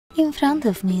In front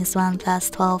of me is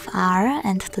OnePlus 12R,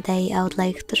 and today I would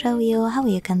like to show you how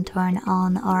you can turn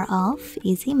on or off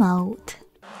easy mode.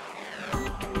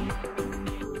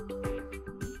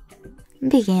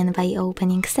 Begin by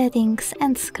opening settings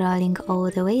and scrolling all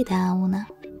the way down.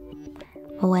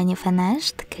 When you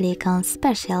finished, click on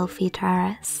special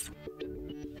features.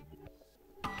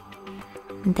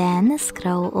 Then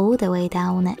scroll all the way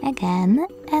down again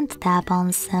and tap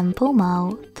on simple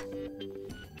mode.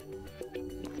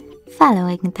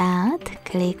 Following that,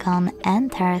 click on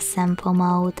Enter Simple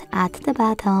Mode at the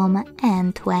bottom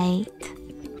and wait.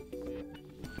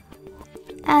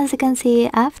 As you can see,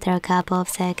 after a couple of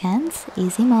seconds,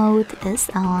 Easy Mode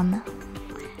is on.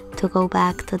 To go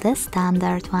back to the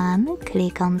standard one,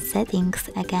 click on Settings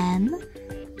again.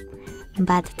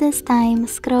 But this time,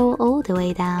 scroll all the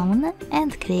way down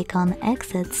and click on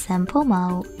Exit Simple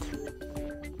Mode.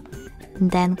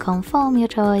 Then confirm your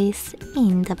choice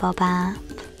in the pop-up.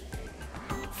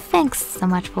 Thanks so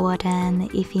much for watching.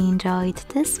 If you enjoyed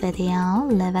this video,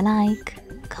 leave a like,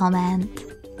 comment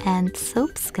and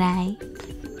subscribe.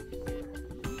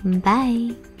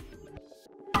 Bye!